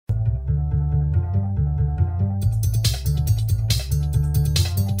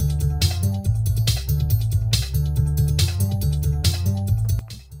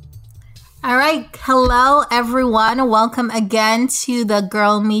All right. Hello, everyone. Welcome again to the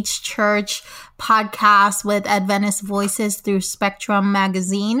Girl Meets Church podcast with Adventist Voices through Spectrum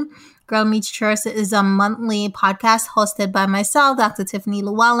Magazine. Girl Meets Church is a monthly podcast hosted by myself, Dr. Tiffany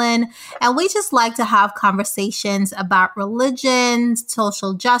Llewellyn, and we just like to have conversations about religion,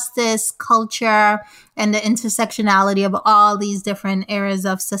 social justice, culture, and the intersectionality of all these different areas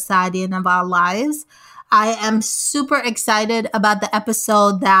of society and of our lives. I am super excited about the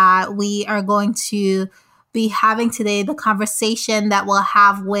episode that we are going to be having today, the conversation that we'll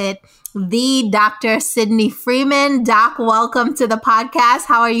have with the Dr. Sydney Freeman. Doc, welcome to the podcast.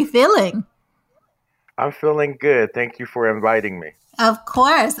 How are you feeling? I'm feeling good. Thank you for inviting me. Of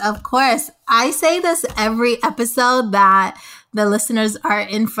course, of course. I say this every episode that the listeners are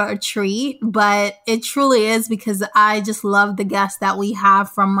in for a treat, but it truly is because I just love the guests that we have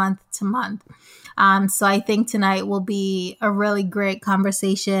from month to month. So I think tonight will be a really great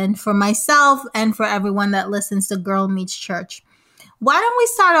conversation for myself and for everyone that listens to Girl Meets Church. Why don't we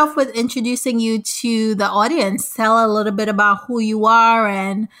start off with introducing you to the audience? Tell a little bit about who you are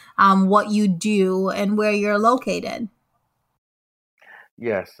and what you do and where you're located.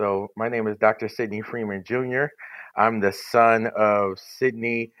 Yes, so my name is Dr. Sydney Freeman Jr. I'm the son of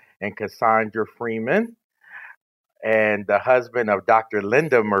Sydney and Cassandra Freeman and the husband of Dr.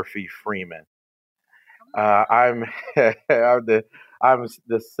 Linda Murphy Freeman. I'm I'm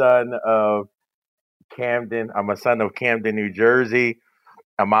the son of Camden. I'm a son of Camden, New Jersey.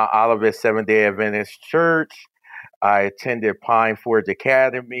 I'm Mount Olivet Seventh Day Adventist Church. I attended Pine Forge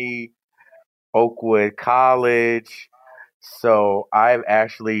Academy, Oakwood College. So I've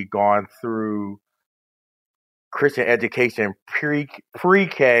actually gone through Christian education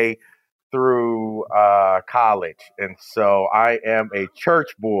pre-K through college, and so I am a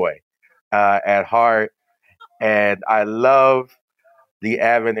church boy at heart, and I love the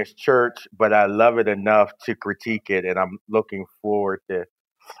Adventist church, but I love it enough to critique it, and I'm looking forward to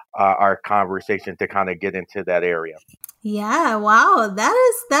our conversation to kind of get into that area. Yeah, wow,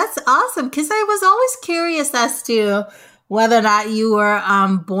 that's awesome. Because I was always curious as to whether or not you were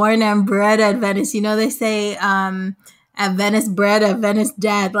born and bred Adventist. You know, they say Adventist bred, Adventist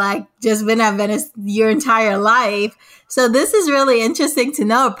dead, like just been Adventist your entire life. So this is really interesting to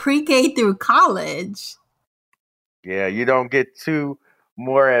know, pre-K through college. Yeah, you don't get two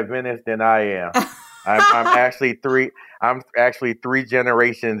more Adventist than I am. I'm actually three. I'm actually three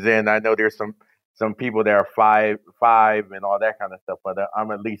generations in. I know there's some people that are five and all that kind of stuff, but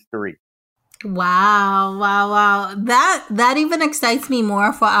I'm at least three. Wow, wow, wow. That even excites me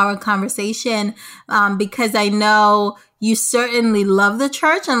more for our conversation because I know you certainly love the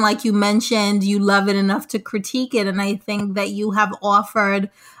church, and like you mentioned, you love it enough to critique it. And I think that you have offered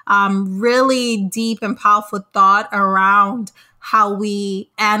really deep and powerful thought around how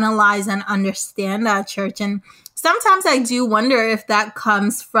we analyze and understand our church. And sometimes I do wonder if that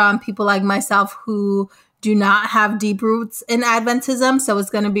comes from people like myself who do not have deep roots in Adventism. So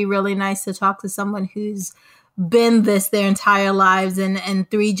it's going to be really nice to talk to someone who's been this their entire lives and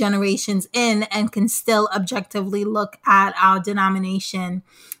three generations in and can still objectively look at our denomination.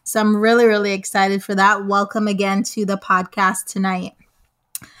 So I'm really, really excited for that. Welcome again to the podcast tonight.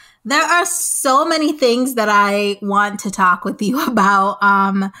 There are so many things that I want to talk with you about.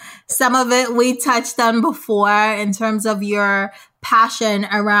 Some of it we touched on before in terms of your passion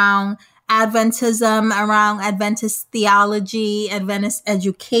around Adventism, around Adventist theology, Adventist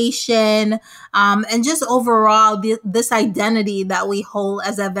education, and just overall this identity that we hold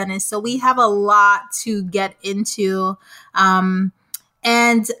as Adventists. So we have a lot to get into.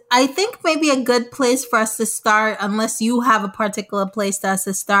 And I think maybe a good place for us to start, unless you have a particular place for us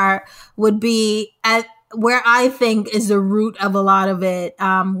to start, would be at where I think is the root of a lot of it,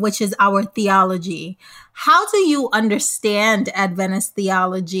 which is our theology. How do you understand Adventist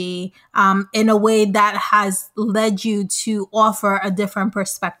theology in a way that has led you to offer a different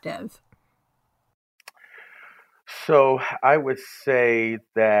perspective? So I would say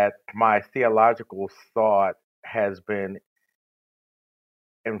that my theological thought has been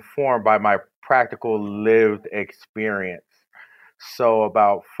informed by my practical lived experience. So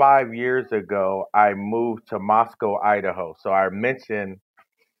about 5 years ago, I moved to Moscow, Idaho. So I mentioned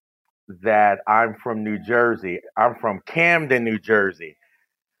that I'm from New Jersey. I'm from Camden, New Jersey.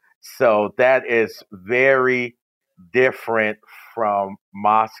 So that is very different from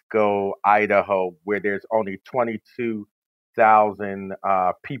Moscow, Idaho, where there's only 22,000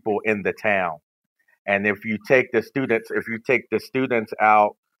 people in the town. And if you take the students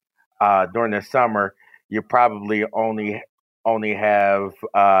out during the summer, you probably only have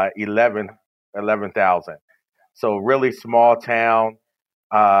 11,000. So really small town.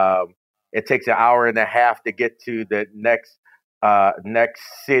 Uh, It takes an hour and a half to get to the next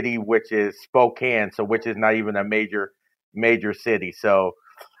city, which is Spokane, so which is not even a major city. So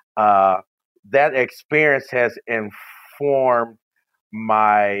uh, that experience has informed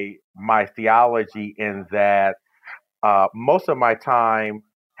my theology in that most of my time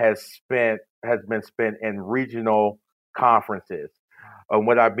has been spent in regional conferences.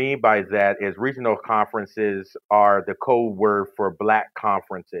 What I mean by that is regional conferences are the code word for black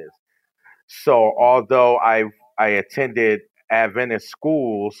conferences. So although I attended Adventist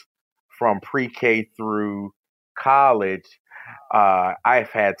schools from pre-K through college, I've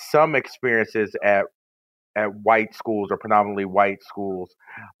had some experiences at white schools or predominantly white schools,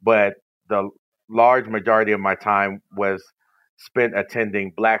 but the large majority of my time was spent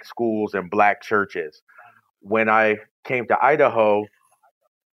attending black schools and black churches. When I came to Idaho,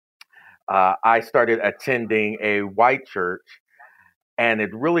 I started attending a white church, and it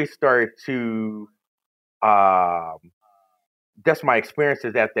really started to um, just my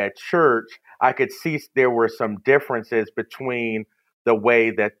experiences at that church. I could see there were some differences between the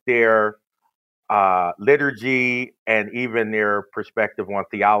way that their liturgy and even their perspective on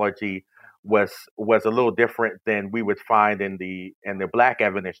theology was a little different than we would find in the Black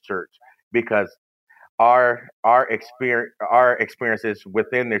Adventist church, because our experiences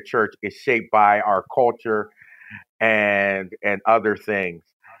within the church is shaped by our culture and other things.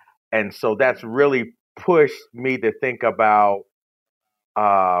 And so that's really pushed me to think about,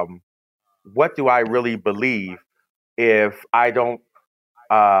 um, what do I really believe if I don't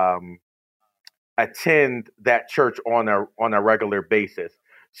um, attend that church on a regular basis.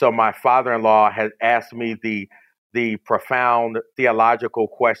 So my father-in-law has asked me the profound theological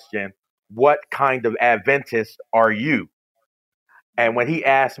question, "What kind of Adventist are you?" And when he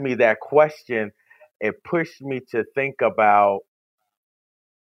asked me that question, it pushed me to think about,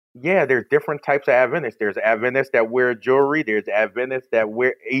 yeah, there's different types of Adventists. There's Adventists that wear jewelry. There's Adventists that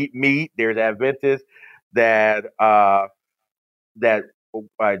eat meat. There's Adventists that that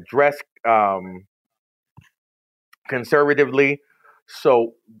dress conservatively.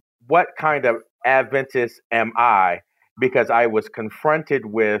 So, what kind of Adventist am I? Because I was confronted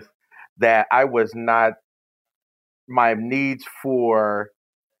with that I was not, my needs for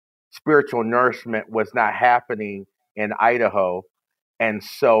spiritual nourishment was not happening in Idaho. And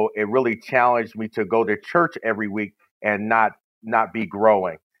so it really challenged me to go to church every week and not be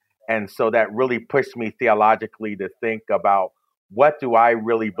growing. And so that really pushed me theologically to think about, what do I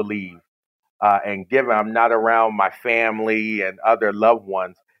really believe? And given I'm not around my family and other loved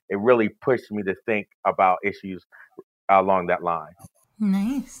ones, it really pushed me to think about issues along that line.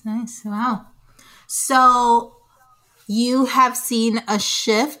 Nice, nice. Wow. So you have seen a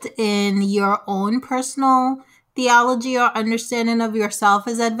shift in your own personal theology or understanding of yourself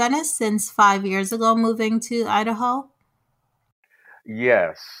as Adventist since 5 years ago moving to Idaho?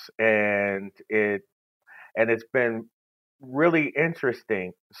 Yes, and it's been really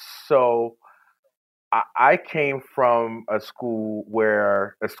interesting. So I came from a school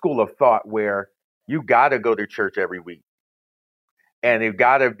of thought where you got to go to church every week, and you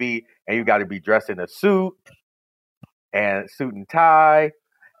got to be dressed in a suit and tie,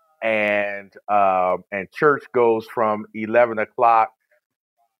 and church goes from 11 o'clock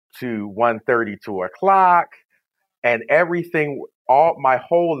to 1:30, 2 o'clock, and everything, all my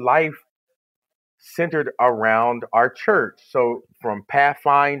whole life centered around our church. So from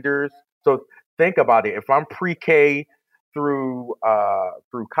Pathfinders, so think about it. If I'm pre-K through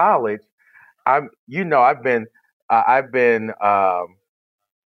college, I've been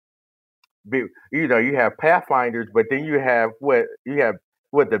you have Pathfinders, but then you have what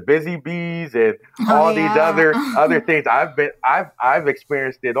the Busy Bees and Oh, all these yeah. other things. I've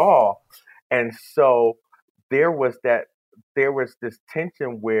experienced it all, and so there was that there was this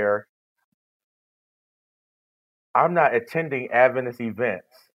tension where I'm not attending Adventist events.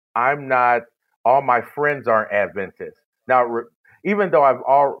 I'm not. All my friends aren't Adventists. Now, even though I've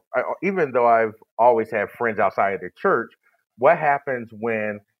always had friends outside of the church, what happens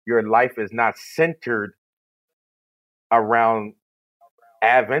when your life is not centered around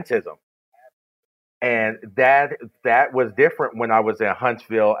Adventism? And that was different when I was in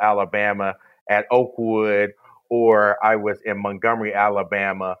Huntsville, Alabama, at Oakwood, or I was in Montgomery,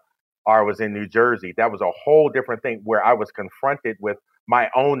 Alabama, or I was in New Jersey. That was a whole different thing where I was confronted with my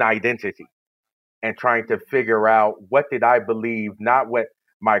own identity and trying to figure out, what did I believe, not what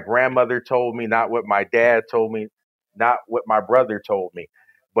my grandmother told me, not what my dad told me, not what my brother told me,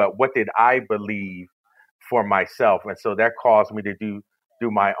 but what did I believe for myself. And so that caused me to do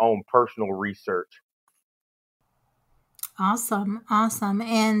my own personal research. Awesome. Awesome.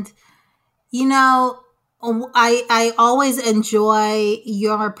 And You know, I always enjoy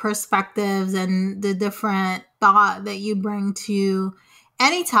your perspectives and the different thought that you bring to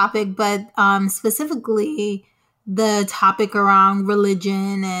any topic, but specifically the topic around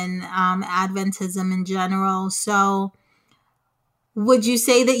religion and Adventism in general. So, would you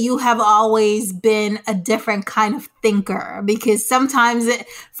say that you have always been a different kind of thinker? Because sometimes,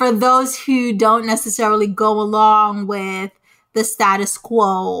 for those who don't necessarily go along with the status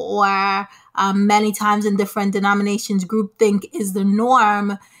quo, or many times in different denominations, groupthink is the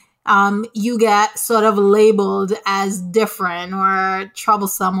norm. You get sort of labeled as different or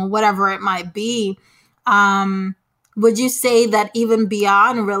troublesome or whatever it might be. Um, would you say that even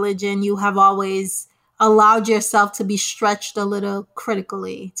beyond religion, you have always allowed yourself to be stretched a little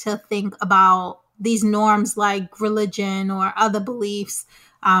critically to think about these norms like religion or other beliefs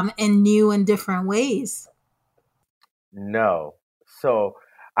in new and different ways? No. So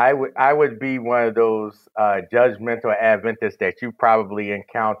I would be one of those judgmental Adventists that you probably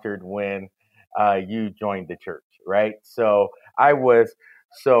encountered when you joined the church, right? So I was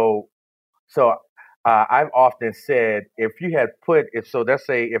so so I've often said if you had put if so let's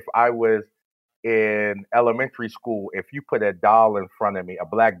say if I was in elementary school, if you put a doll in front of me, a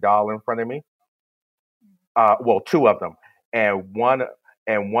black doll in front of me, well, two of them, and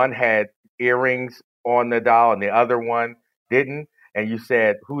one had earrings on the doll, and the other one didn't. And you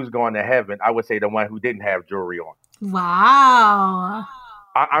said, "Who's going to heaven?" I would say the one who didn't have jewelry on. Wow.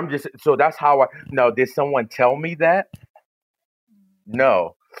 I'm just so that's how I. No, did someone tell me that?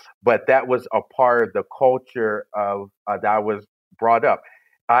 No, but that was a part of the culture of that I was brought up.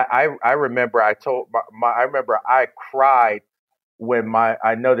 I remember I told I remember I cried when my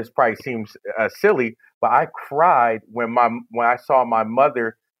I know this probably seems silly, but I cried when I saw my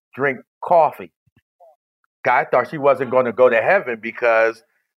mother drink coffee. I thought she wasn't going to go to heaven because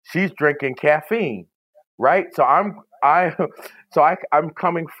she's drinking caffeine, right? I'm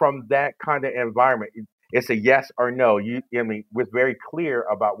coming from that kind of environment. It's a yes or no. I mean, we're very clear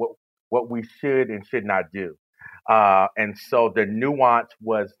about what we should and should not do, and so the nuance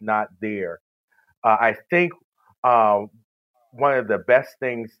was not there. I think uh, one of the best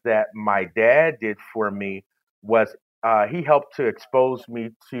things that my dad did for me was he helped to expose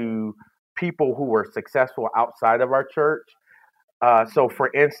me to people who were successful outside of our church. So,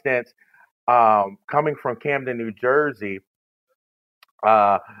 for instance, coming from Camden, New Jersey,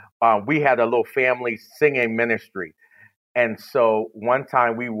 uh, we had a little family singing ministry. And so one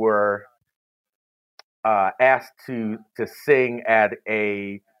time we were asked to sing at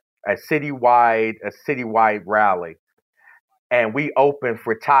a citywide rally, and we opened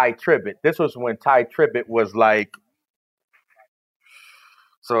for Ty Tribbett. This was when Ty Tribbett was like,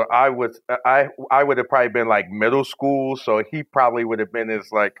 so I would have probably been like middle school, so he probably would have been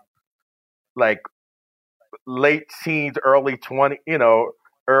his like late teens, early 20s.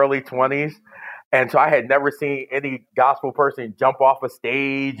 And so I had never seen any gospel person jump off a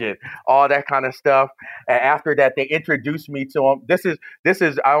stage and all that kind of stuff. And after that, they introduced me to him. This is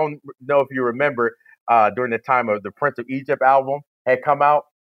I don't know if you remember during the time of the Prince of Egypt album had come out,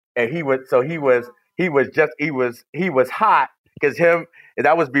 and he was hot because him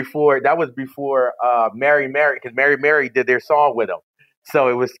that was before Mary because Mary did their song with him. So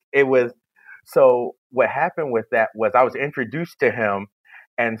it was so what happened with that was I was introduced to him,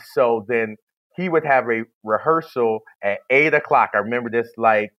 and so then he would have a rehearsal at 8 o'clock. I remember this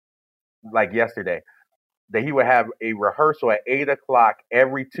like yesterday. That he would have a rehearsal at 8 o'clock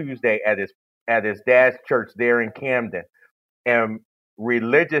every Tuesday at his dad's church there in Camden. And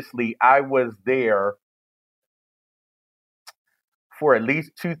religiously, I was there for at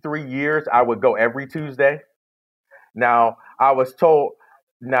least 2 3 years. I would go every Tuesday. Now I was told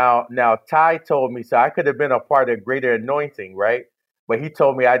now Ty told me so I could have been a part of greater anointing, right? But he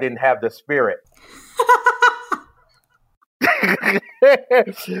told me I didn't have the spirit.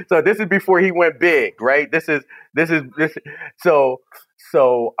 So this is before he went big, right? This so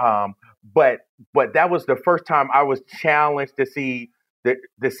so but that was the first time I was challenged to see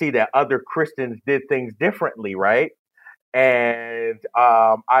that other Christians did things differently, right? And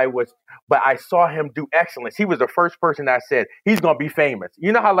but I saw him do excellence. He was the first person that said he's gonna be famous.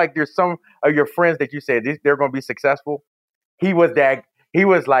 You know how like there's some of your friends that you said they're gonna be successful. He was that. He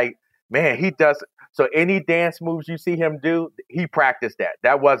was like, man, he does. So any dance moves you see him do, he practiced that.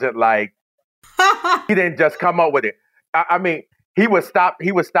 That wasn't like he didn't just come up with it. I mean, he would stop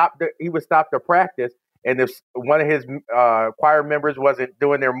the practice, and if one of his choir members wasn't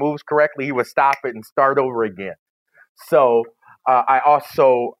doing their moves correctly, he would stop it and start over again. So I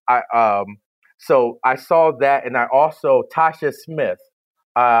saw that, and I also Tasha Smith.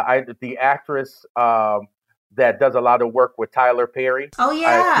 The actress that does a lot of work with Tyler Perry. Oh She's the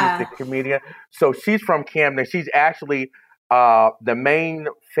yeah. comedian. So she's from Camden. She's actually the main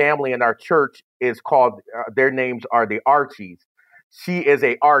family in our church is called. Their names are the Archies. She is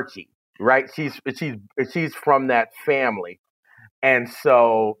a Archie, right? She's from that family, and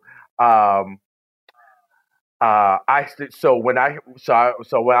so um, so when I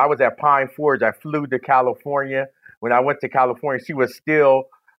was at Pine Forge, I flew to California. When I went to California, she was still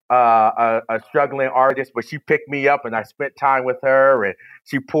a struggling artist, but she picked me up, and I spent time with her, and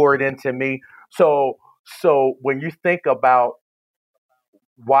she poured into me. So so when you think about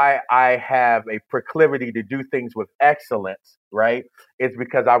why I have a proclivity to do things with excellence, right? It's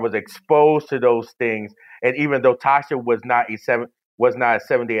because I was exposed to those things, and even though Tasha was not a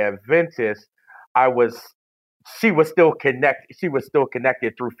 7 Day Adventist, I was she was still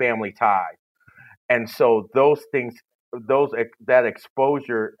connected through family ties, and so those things those that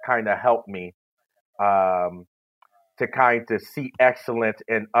exposure kind of helped me um, to kind of see excellence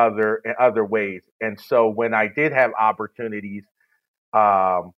in other ways. And so when I did have opportunities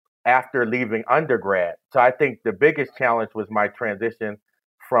um, after leaving undergrad. So I think the biggest challenge was my transition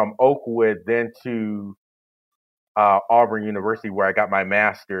from Oakwood then to Auburn University, where I got my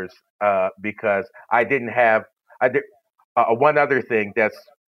master's, because I didn't have. I did one other thing that's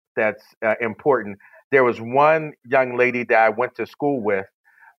important. There was one young lady that I went to school with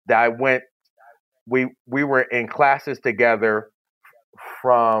that I went. We were in classes together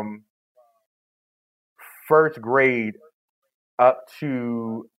from first grade up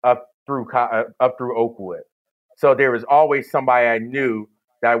through Oakwood. So there was always somebody I knew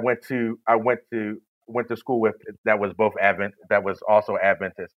that went to school with that was that was also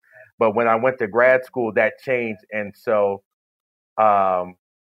Adventist. But when I went to grad school, that changed, and so um,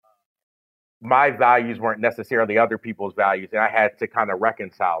 my values weren't necessarily other people's values, and I had to kind of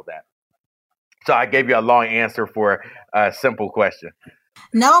reconcile that. So I gave you a long answer for a simple question.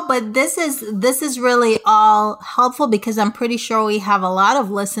 No, but this is really all helpful because I'm pretty sure we have a lot of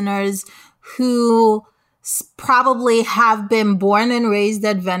listeners who probably have been born and raised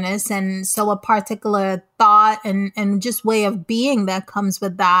at Venice, and so a particular thought and just way of being that comes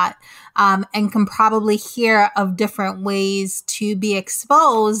with that, and can probably hear of different ways to be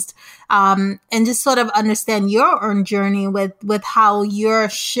exposed, and just sort of understand your own journey with how your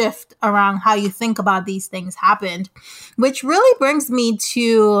shift around how you think about these things happened, which really brings me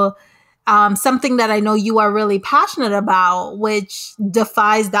to something that I know you are really passionate about, which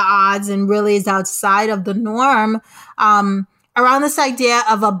defies the odds and really is outside of the norm, around this idea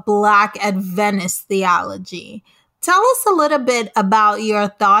of a Black Adventist theology. Tell us a little bit about your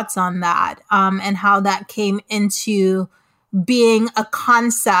thoughts on that, and how that came into being a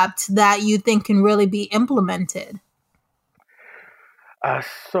concept that you think can really be implemented. Uh,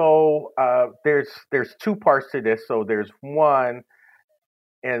 there's two parts to this. So there's one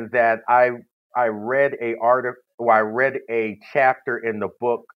in that I read a article, or I read a chapter in the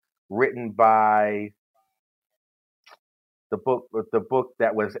book written by the book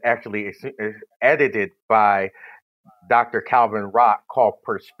that was actually edited by Dr. Calvin Rock called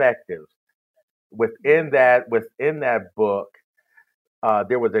Perspectives. Within that book,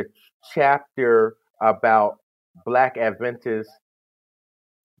 there was a chapter about Black Adventist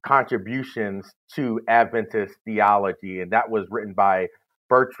contributions to Adventist theology, and that was written by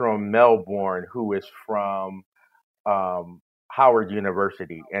Bertram Melbourne, who is from Howard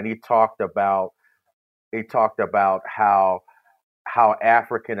University, and he talked about how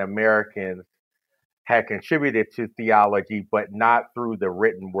African Americans had contributed to theology, but not through the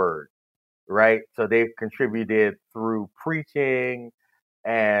written word, right? So they've contributed through preaching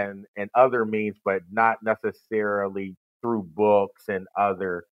and other means, but not necessarily through books and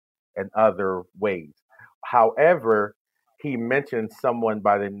other ways. However, he mentioned someone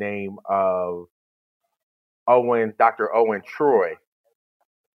by the name of Dr. Owen Troy,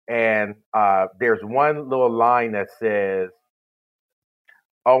 and there's one little line that says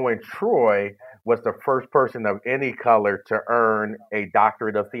Owen Troy was the first person of any color to earn a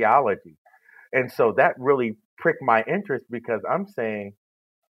doctorate of theology. And so that really pricked my interest because I'm saying,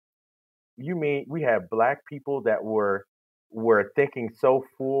 you mean we have black people that were thinking so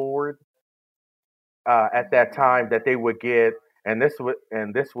forward at that time that they would get, and this was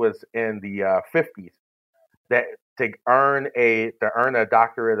in the 50s, that to earn a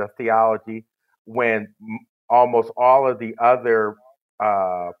doctorate of theology when almost all of the other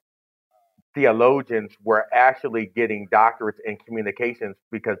uh, theologians were actually getting doctorates in communications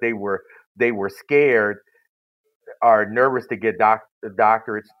because they were scared or nervous to get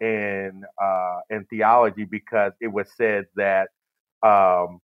doctorates in theology because it was said that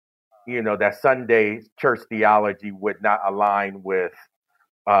um, that Sunday church theology would not align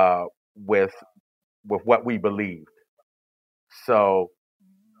uh, with what we believed. So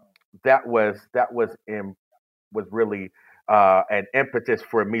that was really an impetus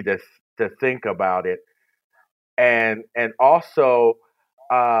for me to think about it, and also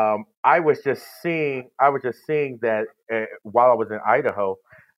I was just seeing that while I was in Idaho,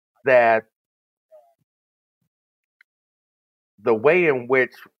 that the way in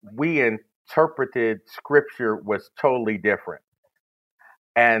which we interpreted scripture was totally different.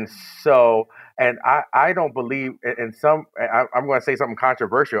 And so, and I don't believe in some. I'm going to say something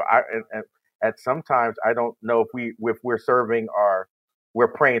controversial. And at sometimes I don't know if we're serving our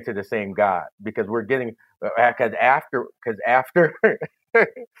we're praying to the same God, because we're getting because after after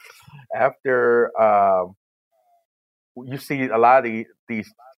you see a lot of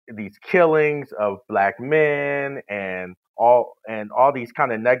these killings of black men and all these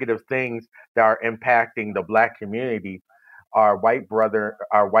kind of negative things that are impacting the black community, our white brother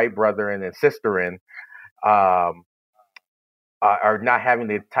and sister in um, are not having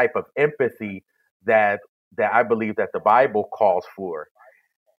the type of empathy that I believe that the Bible calls for.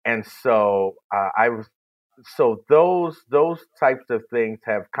 And so I was so those types of things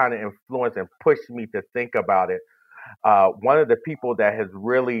have kind of influenced and pushed me to think about it. One of the people that has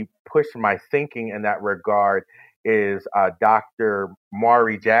really pushed my thinking in that regard is Dr.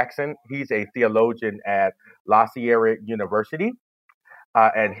 Maury Jackson. He's a theologian at La Sierra University,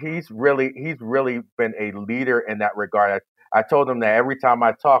 and he's really been a leader in that regard. I told him that every time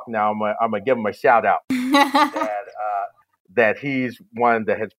I talk now, I'm gonna give him a shout out, that he's one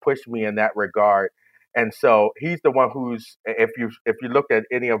that has pushed me in that regard. And so he's the one who's, if you look at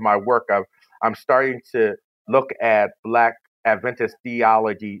any of my work, I'm starting to look at Black Adventist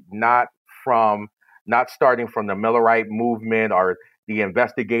theology, from not starting from the Millerite movement or the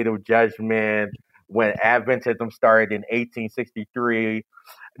investigative judgment when Adventism started in 1863.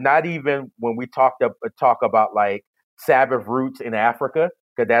 Not even when we talk about like Sabbath roots in Africa,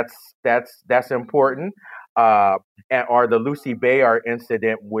 because that's important. Uh, or the Lucy Bayard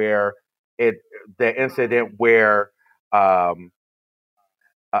incident, where it the incident where um,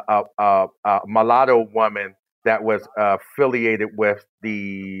 a mulatto woman that was affiliated with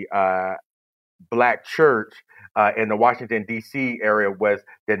the black church in the Washington D.C. area was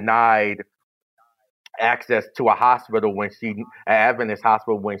denied access to a hospital an Adventist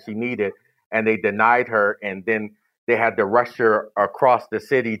hospital when she needed, and they denied her, and then they had to rush her across the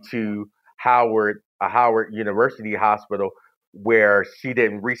city to Howard University Hospital, where she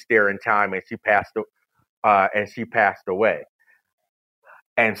didn't reach there in time, and she passed away.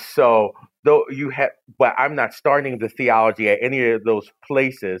 And so, though you have, but I'm not starting the theology at any of those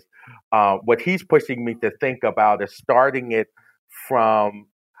places. What he's pushing me to think about is starting it from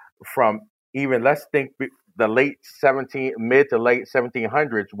from even, let's think, the mid to late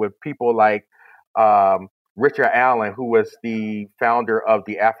 1700s, with people like Richard Allen, who was the founder of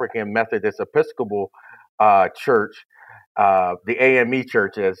the African Methodist Episcopal Church, the AME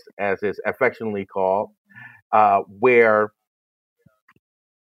Church, as is affectionately called, where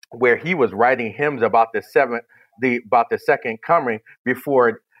he was writing hymns about the second coming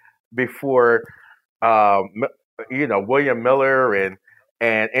before um, William Miller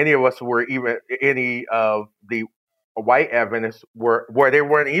and any of us were even any of the white Adventists where they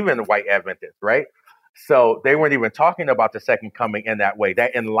weren't even white Adventists, right? So they weren't even talking about the second coming in that way,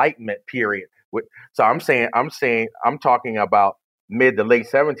 that Enlightenment period. So I'm talking about mid to late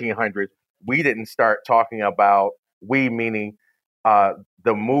 1700s. We didn't start talking about, we meaning uh,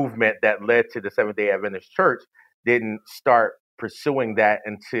 the movement that led to the Seventh Day Adventist Church, didn't start pursuing that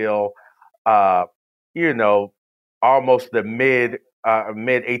until uh, you know almost the mid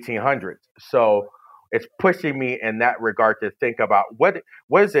 1800s. So it's pushing me in that regard to think about what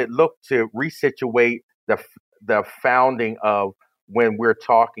does it look to resituate the founding of, when we're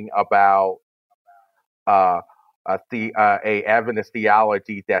talking about uh, a Adventist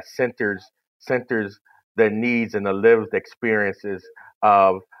theology that centers the needs and the lived experiences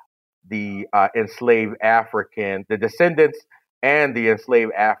of the enslaved African, the descendants and the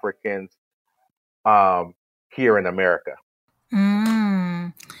enslaved Africans um, here in America.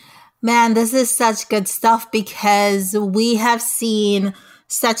 Mm. Man, this is such good stuff, because we have seen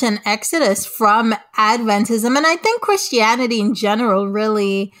such an exodus from Adventism, and I think Christianity in general,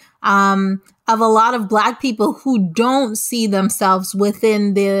 really, of a lot of Black people who don't see themselves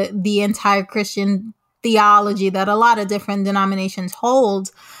within the entire Christian theology that a lot of different denominations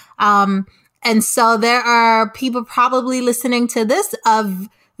hold. Um, and so there are people probably listening to this of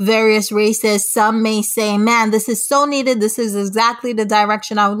various races. Some may say, man, this is so needed. This is exactly the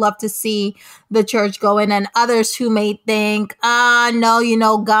direction I would love to see the church go in. And others who may think,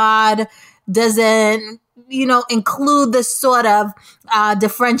 no, God doesn't, include this sort of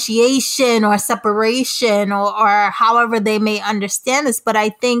differentiation or separation or however they may understand this. But I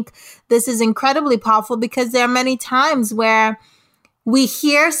think this is incredibly powerful because there are many times where we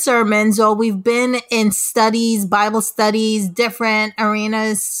hear sermons or we've been in studies, Bible studies, different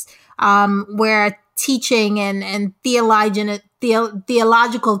arenas where teaching and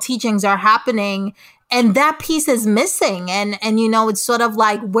theological teachings are happening. And that piece is missing. And it's sort of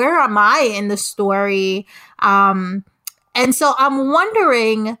like, where am I in the story? And so I'm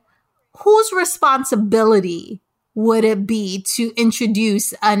wondering, whose responsibility would it be to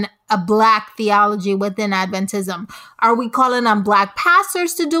introduce a Black theology within Adventism? Are we calling on Black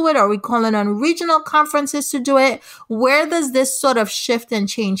pastors to do it? Are we calling on regional conferences to do it? Where does this sort of shift and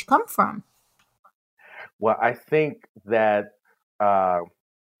change come from? Well, I think that uh,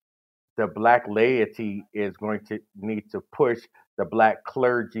 the Black laity is going to need to push the Black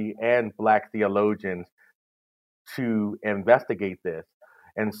clergy and Black theologians to investigate this.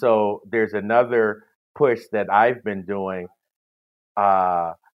 And so there's another push that I've been doing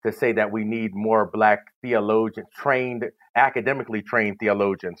uh, to say that we need more Black theologians, academically trained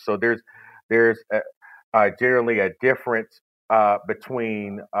theologians. So there's generally a difference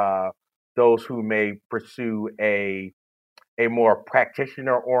between those who may pursue a more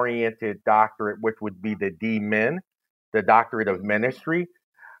practitioner oriented doctorate, which would be the DMin, the doctorate of ministry,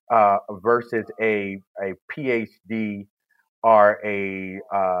 versus a PhD or a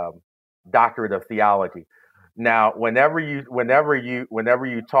doctorate of theology. Now, whenever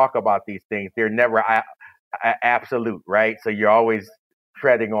you talk about these things, they're never absolute, right? So you're always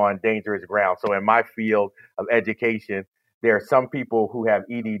treading on dangerous ground. So in my field of education, there are some people who have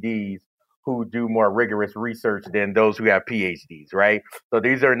EDDs who do more rigorous research than those who have PhDs, right? So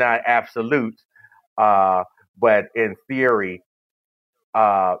these are not absolutes, uh, but in theory,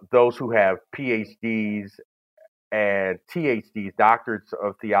 those who have PhDs and THDs, doctors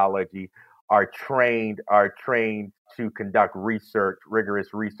of theology, are trained to conduct research, rigorous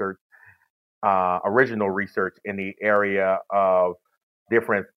research, original research in the area of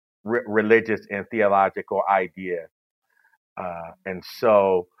different religious and theological ideas.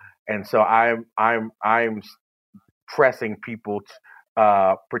 And so I'm pressing people,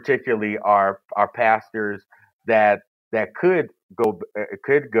 particularly our pastors that could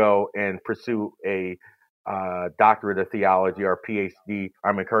go and pursue a doctorate of theology or PhD.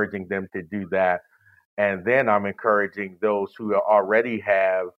 I'm encouraging them to do that, and then I'm encouraging those who already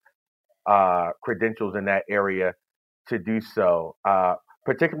have credentials in that area to do so.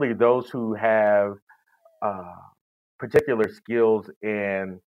 Particularly those who have uh, particular skills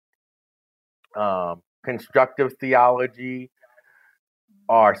in constructive theology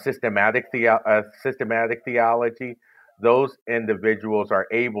or systematic theology. Those individuals are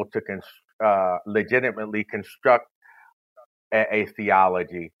able to legitimately construct a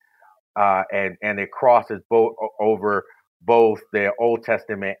theology, and it crosses both over both the Old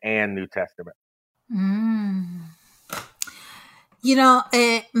Testament and New Testament. Mm.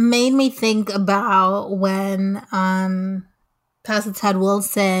 It made me think about when Pastor Ted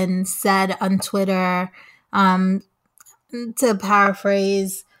Wilson said on Twitter, um, to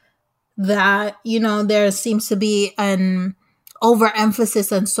paraphrase, that, there seems to be an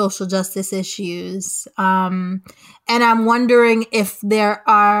overemphasis on social justice issues. And I'm wondering if there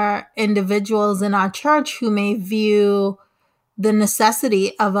are individuals in our church who may view the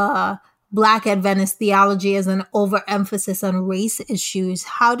necessity of a Black Adventist theology as an overemphasis on race issues.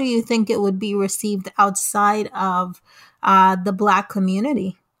 How do you think it would be received outside of the Black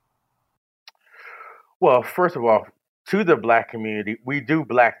community? Well, first of all, to the Black community, we do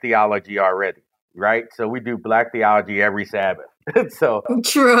Black theology already, right? So we do Black theology every Sabbath. so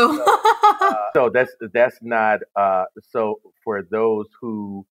True. so that's not so for those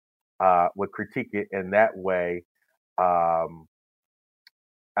who would critique it in that way. Um,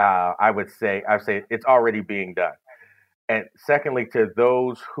 I would say it's already being done. And secondly, to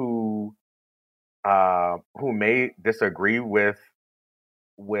those who may disagree with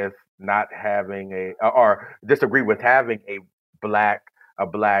not having or disagree with having black a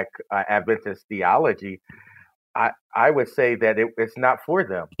black Adventist theology, I would say that it's not for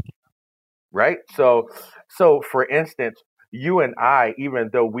them, right? So for instance, you and I, even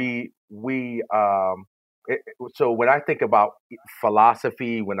though so when I think about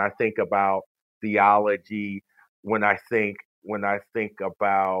philosophy, when I think about theology, when I think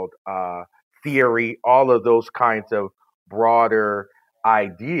about theory, all of those kinds of broader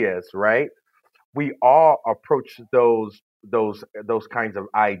ideas, right? We all approach those kinds of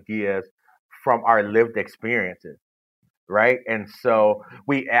ideas from our lived experiences, right? And so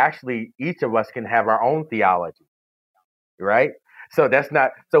we actually, each of us can have our own theology, right? So that's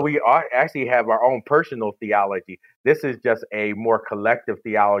not, so we are actually have our own personal theology. This is just a more collective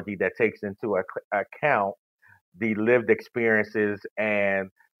theology that takes into account the lived experiences and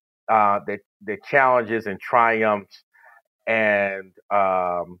the challenges and triumphs and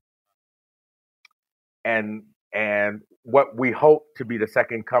and and what we hope to be the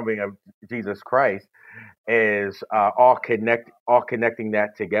second coming of Jesus Christ is all connecting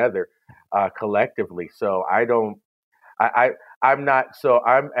that together collectively. So I'm not, so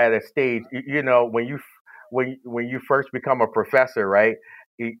I'm at a stage, when when you first become a professor, right?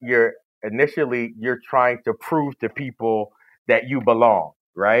 You're initially you're trying to prove to people that you belong,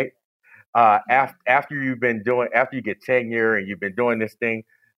 right? After you've been doing, after you get tenure and you've been doing this thing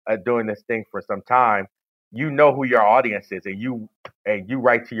for some time, you know who your audience is, and you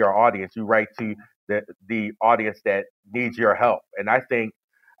write to your audience. You write to the audience that needs your help. And I think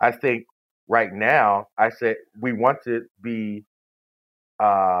right now, I said we want to be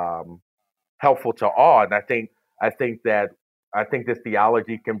um, helpful to all, and I think that I think this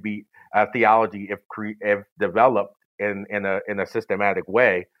theology can be theology if developed in a systematic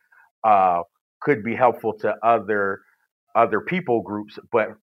way uh, could be helpful to other people groups,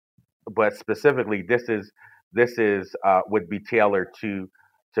 but specifically this is would be tailored to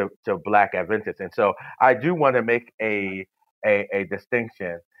Black Adventists. And so I do want to make a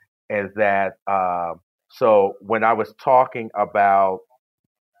distinction, is that so when I was talking about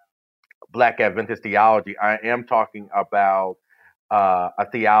Black Adventist theology, I am talking about a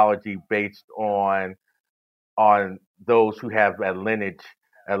theology based on those who have a lineage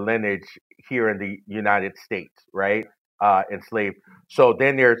here in the United States, right? Enslaved. So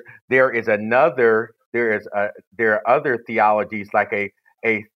then there are other theologies like a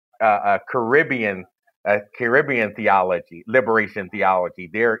Caribbean theology, liberation theology.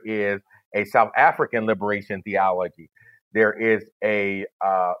 There is a South African liberation theology. There is a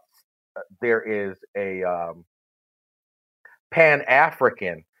Pan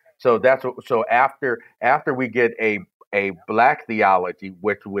African. So so after we get a Black theology,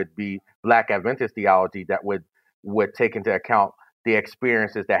 which would be Black Adventist theology, that would take into account the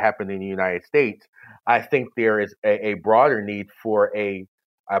experiences that happened in the United States. I think there is a broader need for a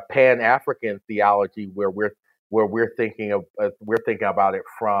Pan African theology where we're thinking about it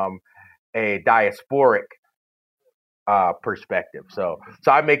from a diasporic perspective. So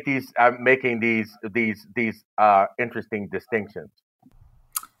I'm making these interesting distinctions.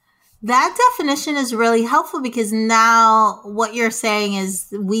 That definition is really helpful because now what you're saying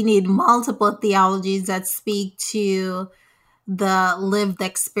is we need multiple theologies that speak to the lived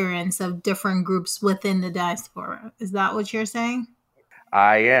experience of different groups within the diaspora. Is that what you're saying?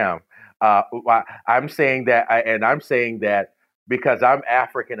 I am. I'm saying that, and I'm saying that because I'm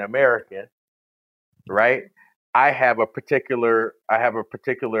African American, right? I have a particular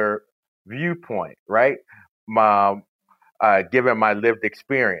viewpoint, right? My, given my lived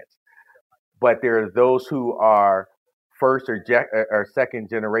experience. But there are those who are or second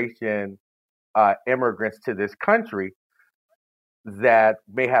generation immigrants to this country that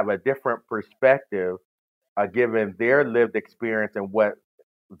may have a different perspective, given their lived experience and what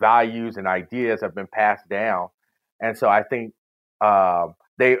values and ideas have been passed down. And so I think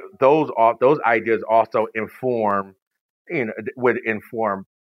those ideas also inform, would inform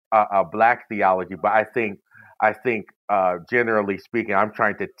Black theology. But I think generally speaking, I'm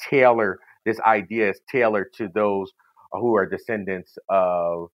trying to tailor this idea is tailored to those who are descendants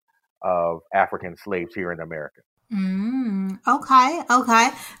of African slaves here in America. Okay, okay.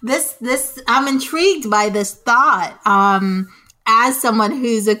 This I'm intrigued by this thought. As someone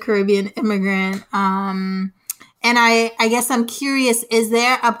who's a Caribbean immigrant, and I guess I'm curious: is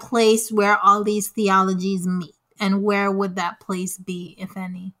there a place where all these theologies meet, and where would that place be, if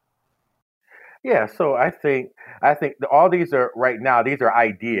any? Yeah, so I think all these are right now. These are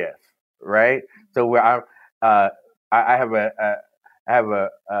ideas, right? So where uh, I have I have a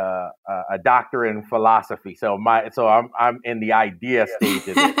doctor in philosophy. So I'm in the idea stage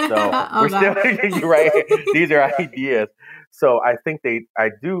of this. So we're still Okay. you're right. These are ideas. So I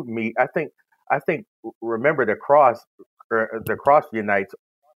do meet. I think remember the cross unites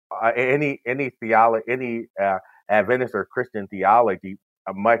any theology, any Adventist or Christian theology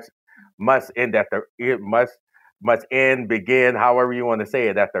must end at the it must end, begin, however you want to say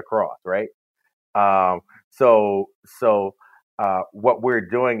it, at the cross, right? Um, so what we're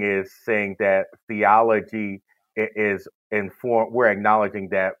doing is saying that theology is we're acknowledging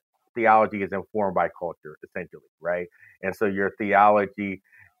that theology is informed by culture, essentially, right? And so your theology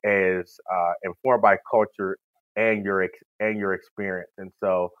is informed by culture and your experience. And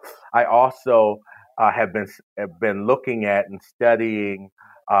so I also have been looking at and studying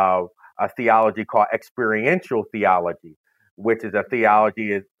uh, a theology called experiential theology, which is a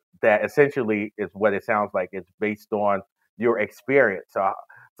theology that essentially is what it sounds like. It's based on your experience.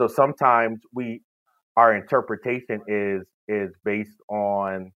 So sometimes we our interpretation is based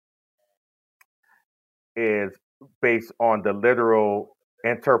on the literal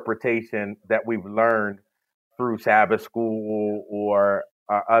interpretation that we've learned through Sabbath school or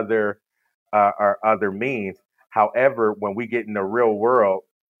other means. However, when we get in the real world,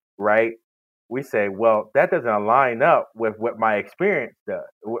 right, we say, well, that doesn't line up with what my experience does,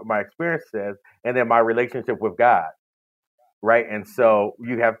 what my experience says, and then my relationship with God, right? And so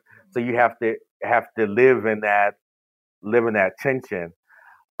you have to live in that tension.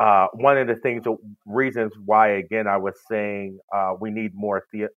 One of the reasons why, again, I was saying we need more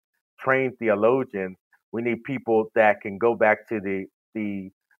trained theologians. We need people that can go back to the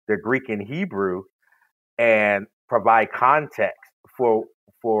the Greek and Hebrew and provide context for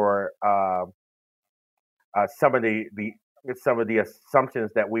for some of the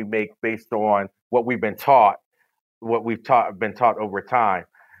assumptions that we make based on what been taught over time.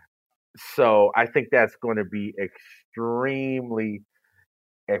 So I think that's going to be extremely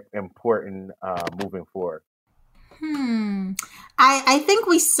important moving forward. Hmm. I think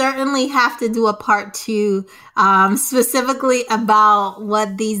we certainly have to do a part two, specifically about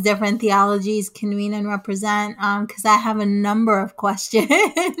what these different theologies can mean and represent, because I have a number of questions.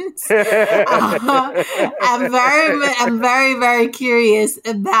 I'm very, very curious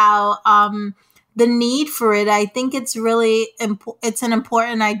about the need for it. I think it's really it's an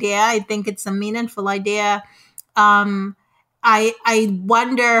important idea. I think it's a meaningful idea. Um, I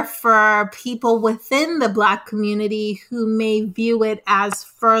wonder for people within the Black community who may view it as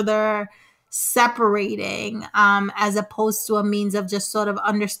further separating, as opposed to a means of just sort of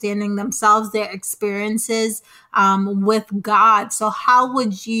understanding themselves, their experiences with God. So how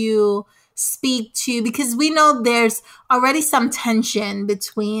would you speak to, because we know there's already some tension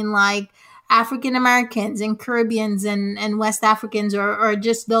between like African Americans and Caribbeans and West Africans, or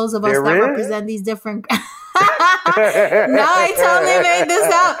just those of us There that is. represent these different. No, I totally made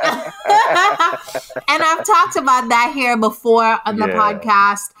this up. And I've talked about that here before on the Yeah,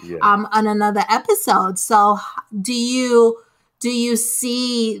 podcast, yeah. on another episode. So do you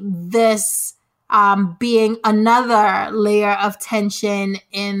see this being another layer of tension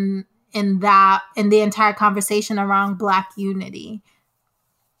in the entire conversation around Black unity?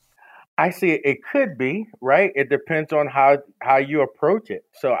 I see it could be, right? It depends on how you approach it.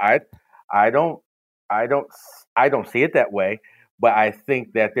 So I don't I don't I don't see it that way, but I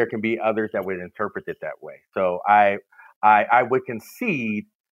think that there can be others that would interpret it that way. So I would concede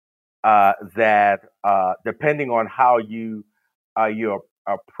that depending on how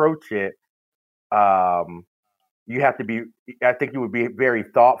approach it, um, you have to be. I think you would be very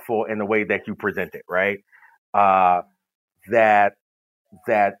thoughtful in the way that you present it, right? Uh, that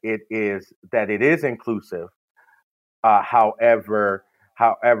that it is inclusive. However,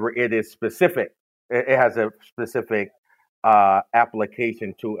 it is specific. It has a specific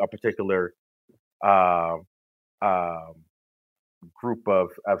application to a particular uh, um group of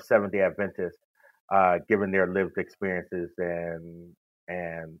Seventh Day Adventists, given their lived experiences and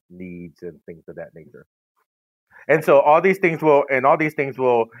needs and things of that nature. And so all these things will, all these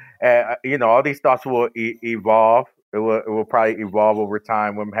thoughts will evolve. It will probably evolve over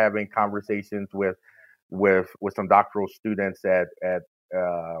time. When I'm having conversations with some doctoral students at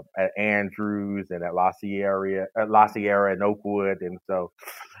Andrews and La Sierra and Oakwood, and so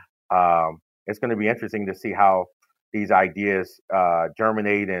it's going to be interesting to see how these ideas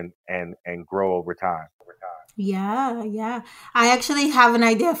germinate and grow over time. Yeah, yeah. I actually have an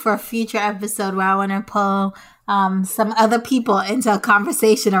idea for a future episode where I want to pull some other people into a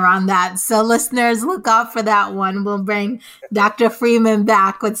conversation around that. So, listeners, look out for that one. We'll bring Dr. Freeman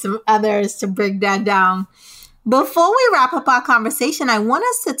back with some others to break that down. Before we wrap up our conversation, I want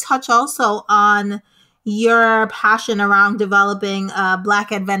us to touch also on your passion around developing a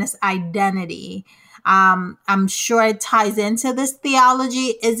Black Adventist identity. I'm sure it ties into this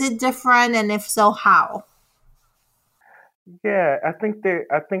theology. Is it different? And if so, how? Yeah, I think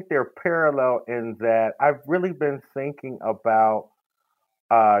they're parallel in that I've really been thinking about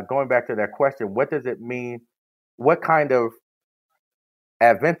going back to that question. What does it mean? What kind of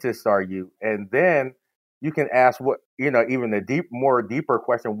Adventist are you? And then you can ask even a more deeper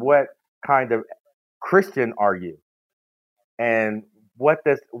question. What kind of Christian are you? and what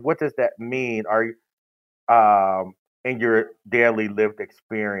does that mean? Are you in your daily lived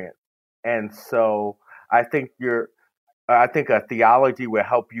experience? And so I think I think a theology will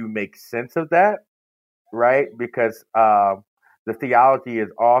help you make sense of that, right? Because the theology is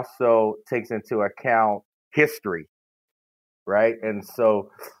also takes into account history, right? And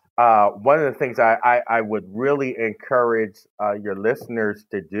so, one of the things I would really encourage your listeners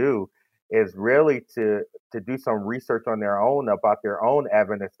to do is really to do some research on their own about their own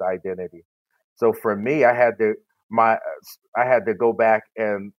Adventist identity. So for me, my I had to go back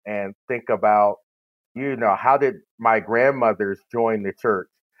and think about, how did my grandmothers join the church?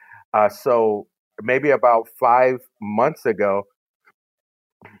 So maybe about 5 months ago,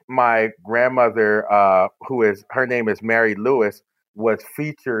 my grandmother, her name is Mary Lewis, was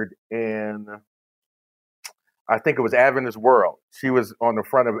featured in, I think it was Adventist World. She was on the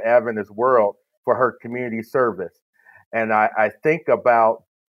front of Adventist World for her community service. And I think about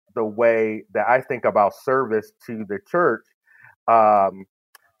the way that I think about service to the church. Um,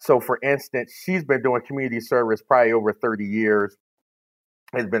 so, for instance, she's been doing community service probably over 30 years,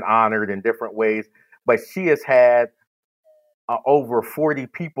 has been honored in different ways, but she has had over 40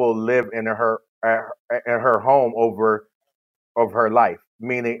 people live in her home over of her life,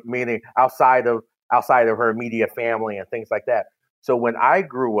 meaning outside of her immediate family and things like that. So when I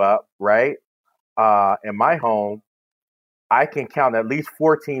grew up, right, in my home, I can count at least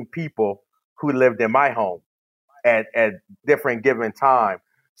 14 people who lived in my home at different given time.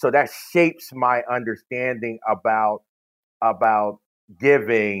 So that shapes my understanding about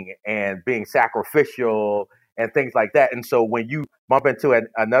giving and being sacrificial and things like that. And so when you bump into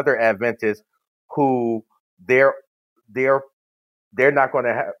another Adventist who they're they're they're not going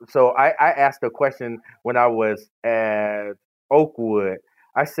to have. So I asked a question when I was at Oakwood.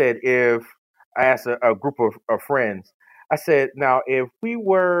 I said, if I asked a group of friends, I said, now if we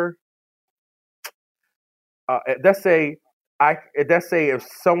were, let's say, let's say if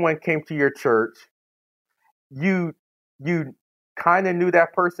someone came to your church, you you kind of knew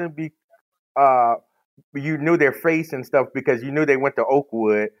that person, uh, you knew their face and stuff because you knew they went to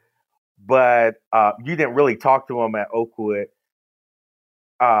Oakwood, but you didn't really talk to them at Oakwood.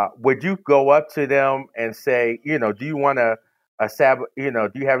 Would you go up to them and say, do you want a Sabbath,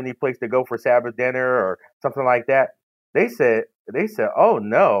 do you have any place to go for Sabbath dinner or something like that? They said, oh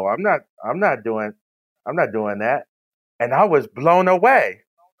no, I'm not doing that. And I was blown away,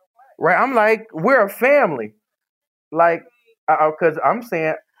 right? I'm like, we're a family. Like, because I'm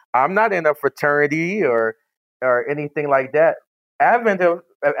saying I'm not in a fraternity or anything like that.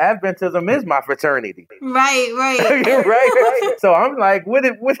 Adventism is my fraternity. Right, right. Right. So I'm like,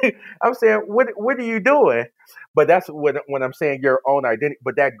 I'm saying, what are you doing? But that's when I'm saying your own identity.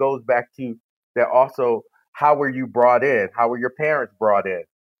 But that goes back to that also. How were you brought in? How were your parents brought in?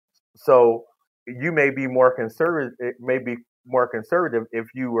 So you may be more conservative. It may be more conservative if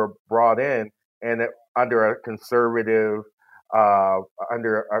you were brought in and under a conservative, uh,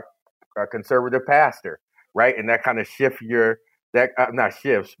 under a conservative pastor, right? And that kind of not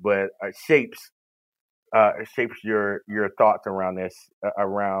shifts, but shapes your thoughts around this,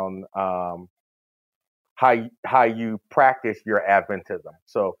 around how you practice your Adventism.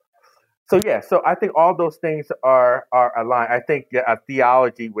 So yeah, so I think all those things are aligned. I think a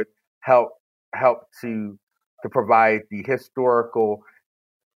theology would help help to provide the historical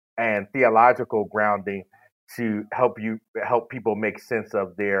and theological grounding to help people make sense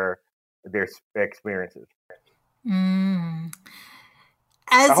of their experiences. Mm.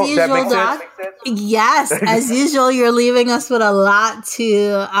 I As hope that usual, makes sense. Doc. Yes, as usual, you're leaving us with a lot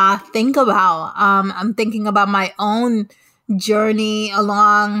to think about. I'm thinking about my own journey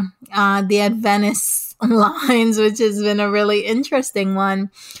along the Adventist lines, which has been a really interesting one.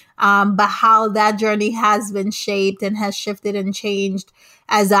 But how that journey has been shaped and has shifted and changed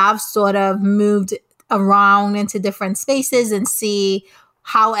as I've sort of moved around into different spaces and see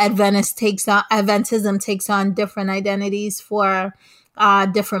how Adventism takes on different identities for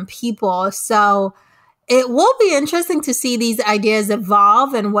different people. So it will be interesting to see these ideas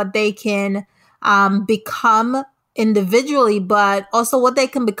evolve and what they can become individually, but also what they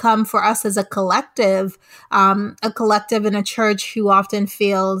can become for us as a collective in a church who often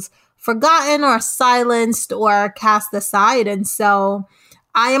feels forgotten or silenced or cast aside. And so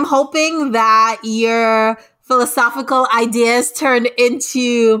I am hoping that your philosophical ideas turn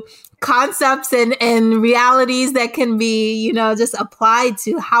into concepts and realities that can be, just applied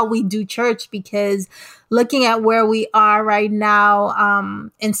to how we do church, because looking at where we are right now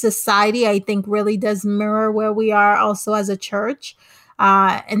in society, I think really does mirror where we are also as a church.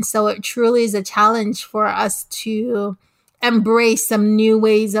 And so it truly is a challenge for us to embrace some new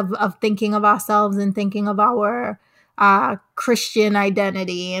ways of thinking of ourselves and thinking of our Christian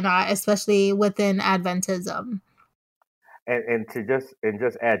identity, and especially within Adventism. And to just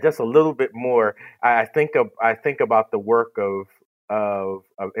add just a little bit more, I think about the work of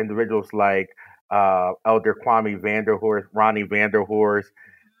individuals like Elder Kwame Vanderhorst, Ronnie Vanderhorst,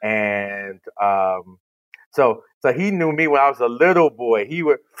 and so he knew me when I was a little boy. He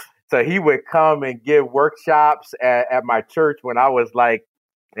would come and give workshops at my church when I was like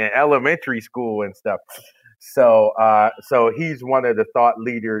in elementary school and stuff. So he's one of the thought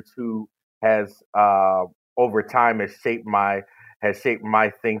leaders who has over time has shaped my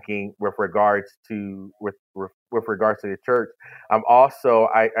thinking with regards to with regards to the church. Also,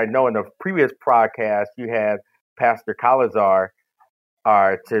 I know in the previous podcast you had Pastor Calazar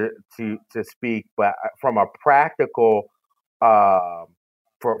to speak, but uh, from a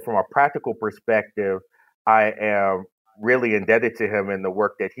practical perspective, I am really indebted to him in the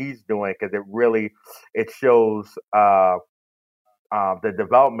work that he's doing because it shows the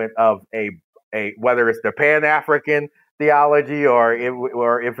development of a whether it's the Pan African theology or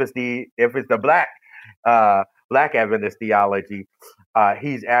if it's the Black Adventist theology.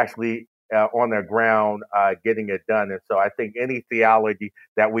 He's actually on the ground getting it done, and so I think any theology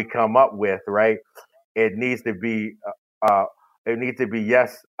that we come up with, right, it needs to be uh,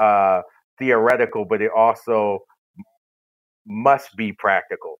 yes, theoretical, but it also must be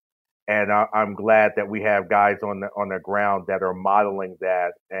practical. And I'm glad that we have guys on the ground that are modeling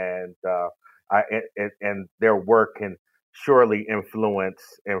that, and and their work can surely influence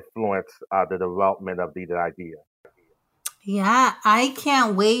the development of these ideas. Yeah, I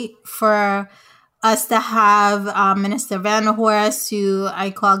can't wait for us to have Minister Vanderhorst, who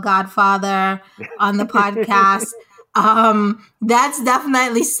I call Godfather, on the podcast. That's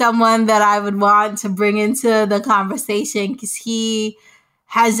definitely someone that I would want to bring into the conversation because he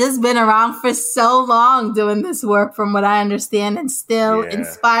has just been around for so long doing this work, from what I understand, and still Yeah.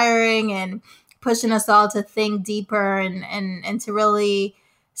 inspiring and pushing us all to think deeper and to really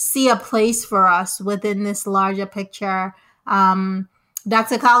see a place for us within this larger picture.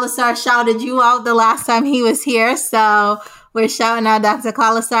 Dr. Colasar shouted you out the last time he was here, so we're shouting out Dr.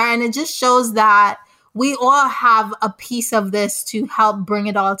 Colasar, and it just shows that we all have a piece of this to help bring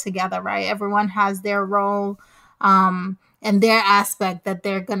it all together, right? Everyone has their role and their aspect that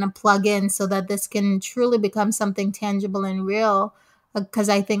they're going to plug in so that this can truly become something tangible and real, because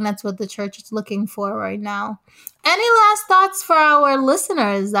I think that's what the church is looking for right now. Any last thoughts for our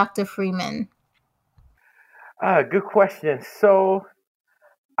listeners, Dr. Freeman? Good question. So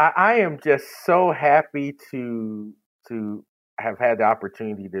I am just so happy to have had the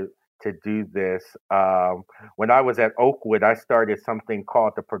opportunity to do this. When I was at Oakwood, I started something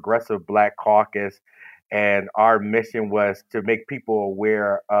called the Progressive Black Caucus, and our mission was to make people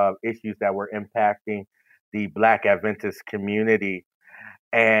aware of issues that were impacting the Black Adventist community.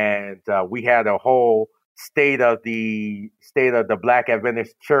 And we had a whole state of the Black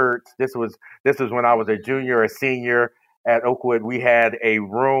Adventist Church. This was when I was a junior or senior at Oakwood. We had a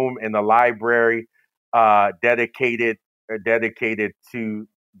room in the library dedicated to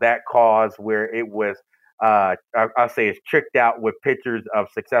that cause, where it was I'll say it's tricked out with pictures of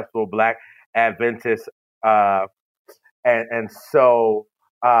successful Black Adventists, and so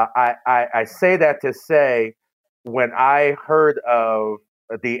I say that to say, when I heard of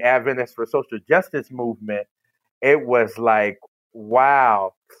the Adventists for Social Justice movement, it was like,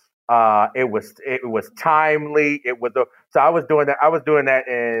 wow. It was timely. So I was doing that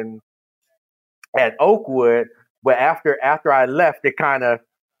in at Oakwood, but after I left, it kind of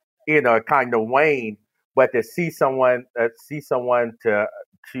waned. But to see someone to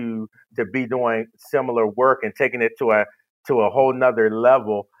be doing similar work and taking it to a whole nother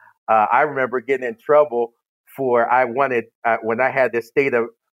level. I remember getting in trouble for I wanted when I had this state of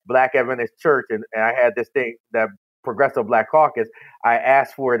Black Adventist Church, and I had this thing, that Progressive Black Caucus. I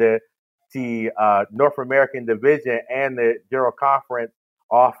asked for the North American Division and the General Conference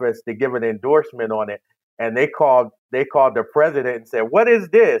office to give an endorsement on it, and they called the president and said, "What is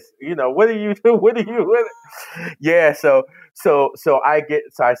this? What are you do? What are you?" Yeah, so I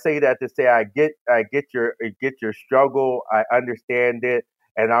say that to say, I get your struggle. I understand it,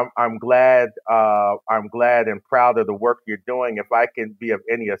 and I'm glad and proud of the work you're doing. If I can be of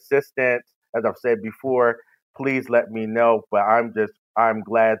any assistance, as I've said before, please let me know. But I'm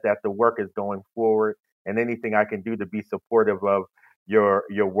glad that the work is going forward, and anything I can do to be supportive of your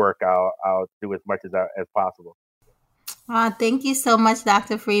work, I'll do as much as possible. Thank you so much,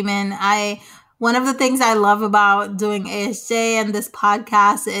 Dr. Freeman. One of the things I love about doing ASJ and this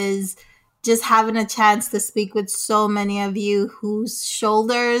podcast is just having a chance to speak with so many of you whose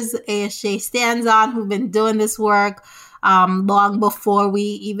shoulders ASJ stands on, who've been doing this work long before we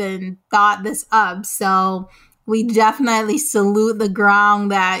even thought this up. So we definitely salute the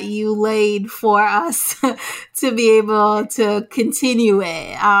ground that you laid for us to be able to continue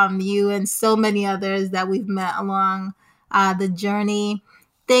it. You and so many others that we've met along the journey.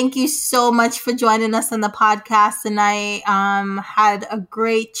 Thank you so much for joining us on the podcast tonight. Had a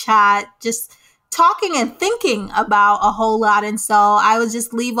great chat, just talking and thinking about a whole lot. And so I would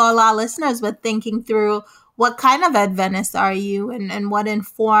just leave all our listeners with thinking through, what kind of Adventist are you, and what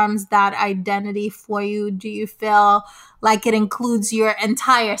informs that identity for you? Do you feel like it includes your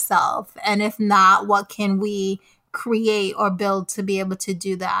entire self? And if not, what can we create or build to be able to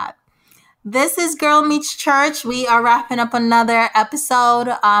do that? This is Girl Meets Church. We are wrapping up another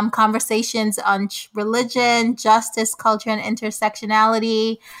episode, conversations on religion, justice, culture, and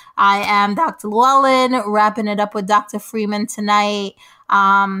intersectionality. I am Dr. Llewellyn, wrapping it up with Dr. Freeman tonight.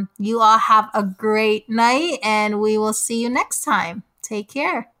 You all have a great night, and we will see you next time. Take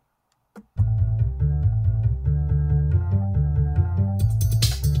care.